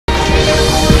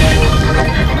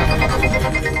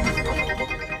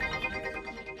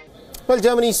Well,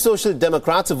 Germany's Social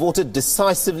Democrats have voted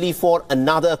decisively for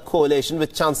another coalition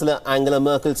with Chancellor Angela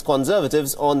Merkel's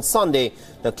Conservatives on Sunday,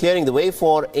 now clearing the way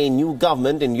for a new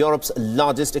government in Europe's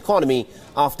largest economy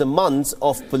after months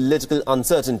of political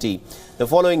uncertainty. Now,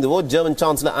 following the vote, German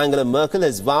Chancellor Angela Merkel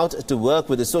has vowed to work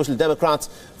with the Social Democrats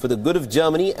for the good of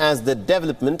Germany as the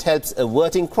development helps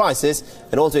averting crisis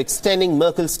and also extending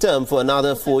Merkel's term for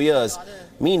another 4 years.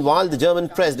 Meanwhile, the German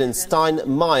President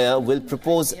Steinmeier will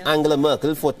propose Angela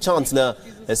Merkel for Chancellor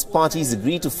as parties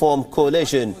agree to form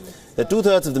coalition. The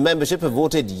two-thirds of the membership have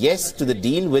voted yes to the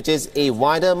deal, which is a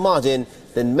wider margin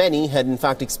than many had in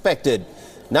fact expected.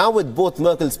 Now, with both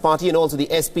Merkel's party and also the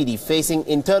SPD facing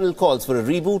internal calls for a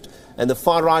reboot and the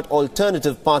far-right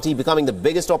Alternative Party becoming the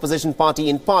biggest opposition party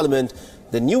in parliament,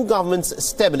 the new government's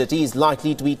stability is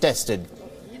likely to be tested.